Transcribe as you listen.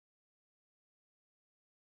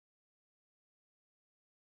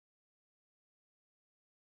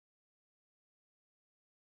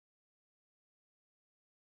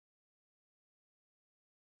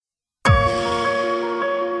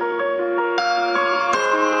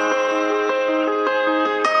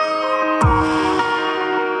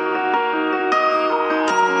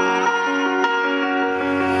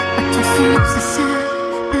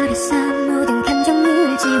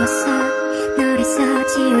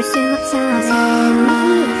수 없어서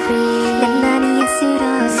난 많이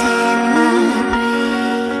안쓰러워서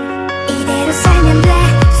이대로 살면 돼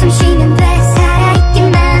숨 쉬면 돼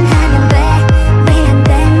살아있기만 하면 돼 왜 안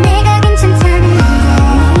돼 내가 괜찮다는데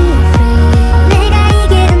내가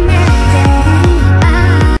이게 더 나은데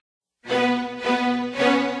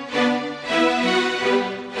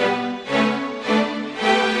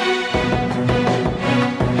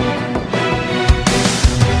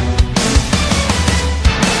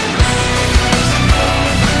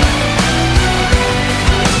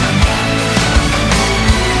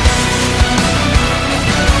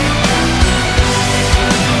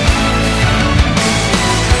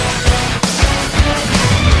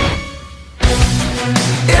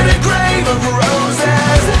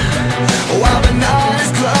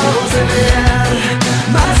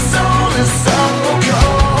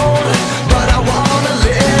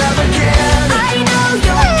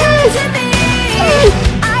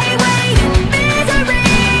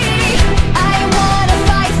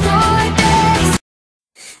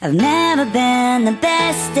I've never been the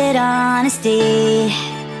best at honesty.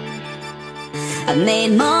 I've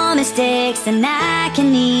made more mistakes than I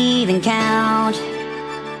can even count.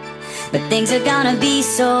 But things are gonna be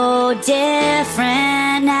so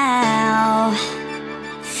different now.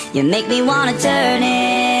 You make me wanna turn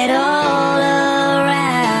it all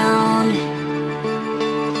around.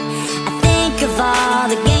 I think of all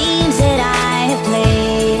the games that I have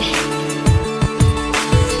played,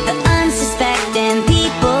 the unsuspecting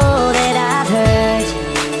people that I've hurt,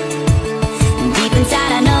 and deep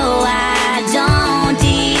inside I know I don't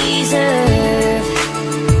deserve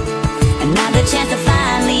another chance to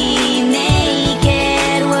finally make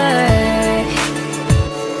it work.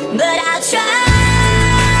 But I'll try.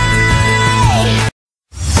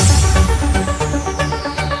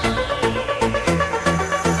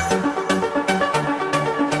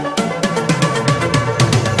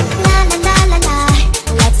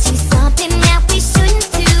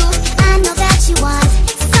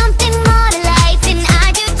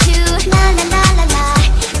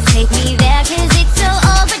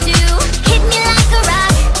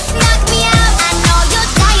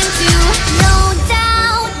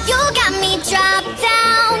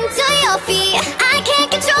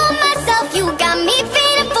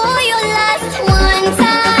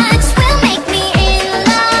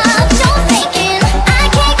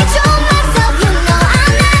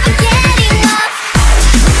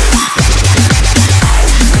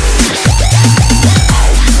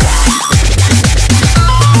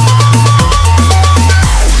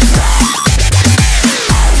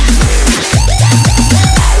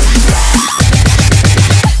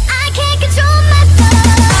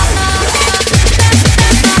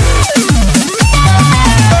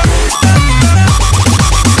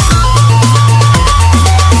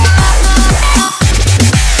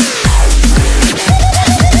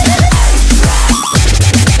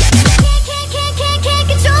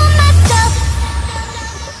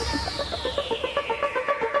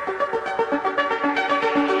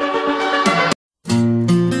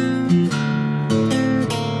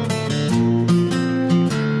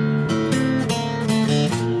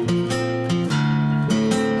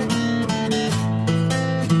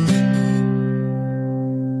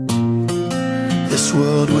 This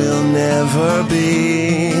world will never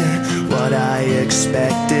be what I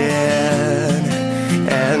expected,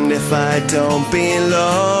 and if I don't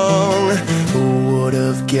belong, who would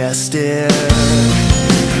have guessed it?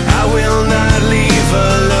 I will not leave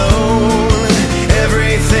alone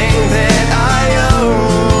everything that I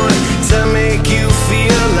own to make you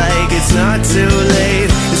feel like it's not too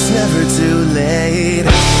late. It's never too late.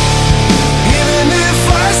 Even if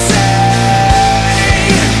I say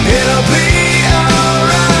it'll be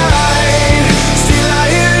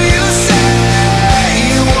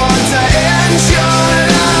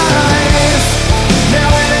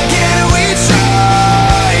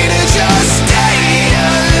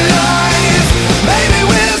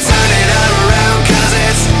we'll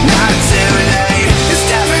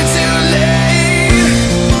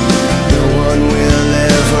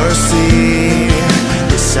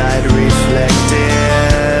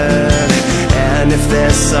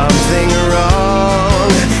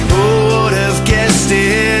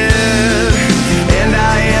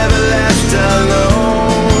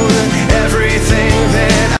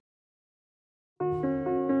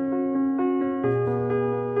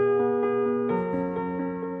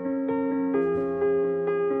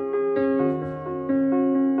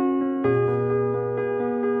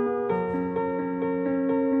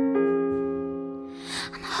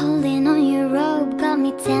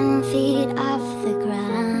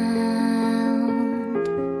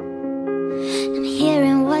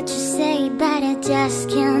but I just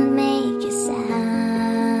can't make a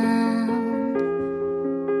sound.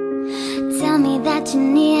 Tell me that you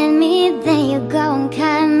need me, then you go and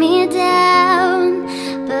cut me down.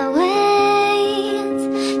 But wait,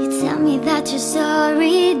 you tell me that you're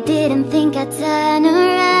sorry, didn't think I'd turn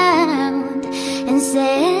around and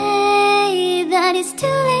say that it's too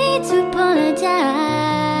late to apologize.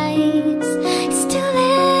 It's too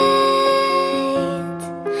late.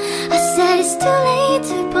 I said it's too late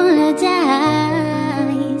to apologize.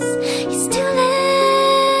 It's too late.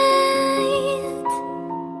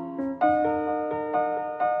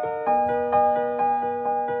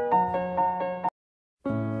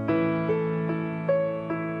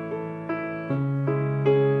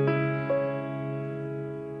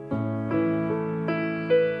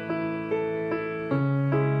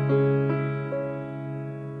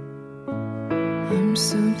 I'm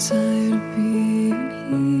so tired of being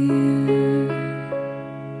here,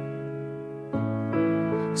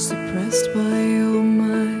 suppressed by all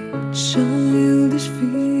my childish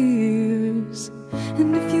fears.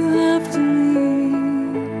 And if you have to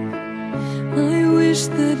leave, I wish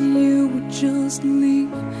that you would just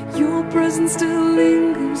leave. Your presence still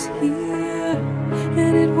lingers here,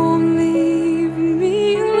 and it won't leave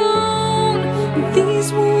me alone.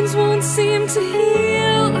 These wounds won't seem to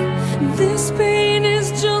heal. This pain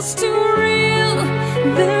is just too real.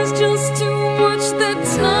 There's just too much that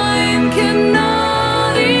time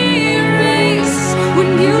cannot erase.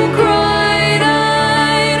 When you cried,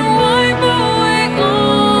 I'd wipe away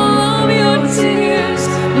all of your tears.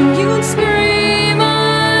 When you'd scream,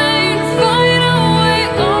 I'd fight away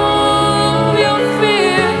all of your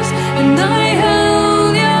fears. And I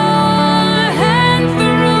held your hand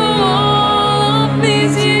through all of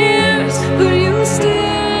these years, but you still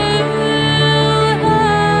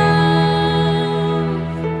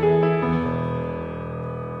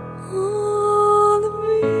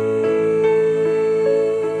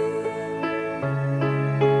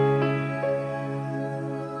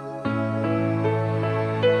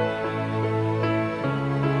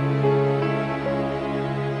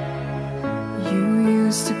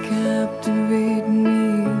to captivate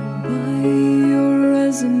me by your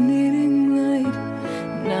resonating light.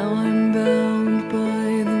 Now I'm bound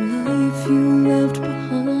by the life you left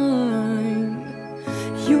behind.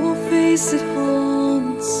 Your face, it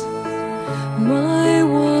haunts my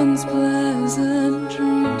once pleasant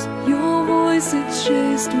dreams. Your voice, it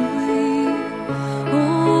chased away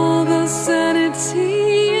all the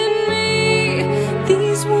sanity in me.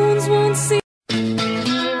 These wounds won't see.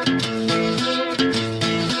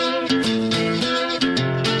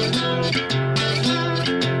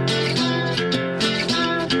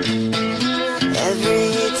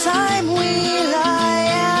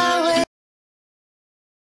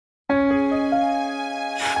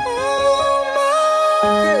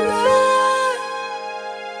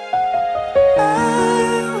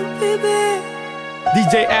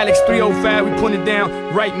 DJ Alex 305, we put it down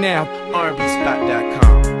right now.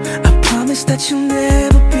 RBSpot.com. I promise that you'll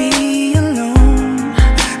never be alone.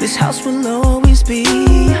 This house will always be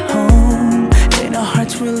home, and our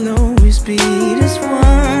hearts will always beat as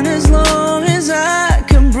one. As long as I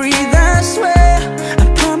can breathe, I swear. I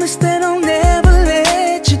promise that I'll never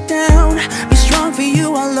let you down. Be strong for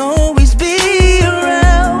you, I'll always be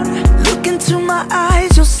around. Look into my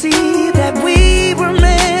eyes, you'll see that we were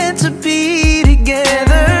meant to be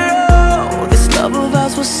together. Oh, this love of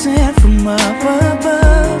ours was sent from up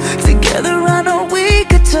above. Together I know we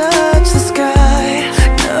could touch the sky.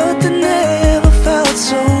 Nothing ever felt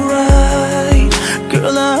so right.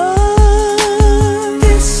 Girl, I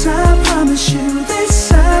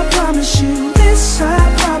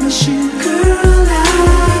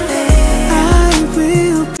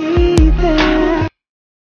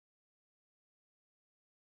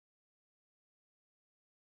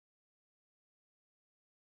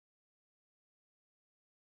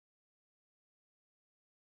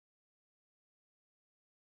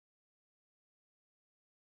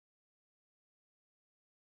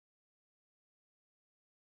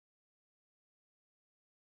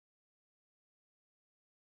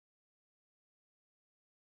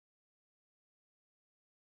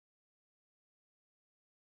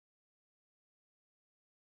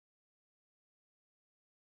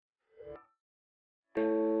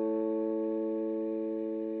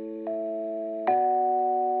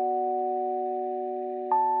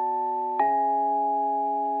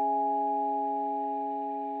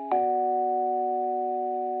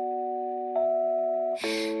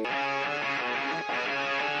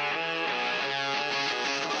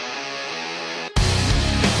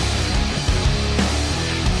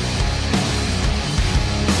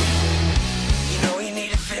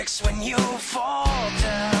breaks when you fall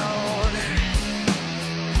down.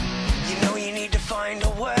 You know you need to find a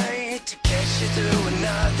way to get you through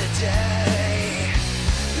another day.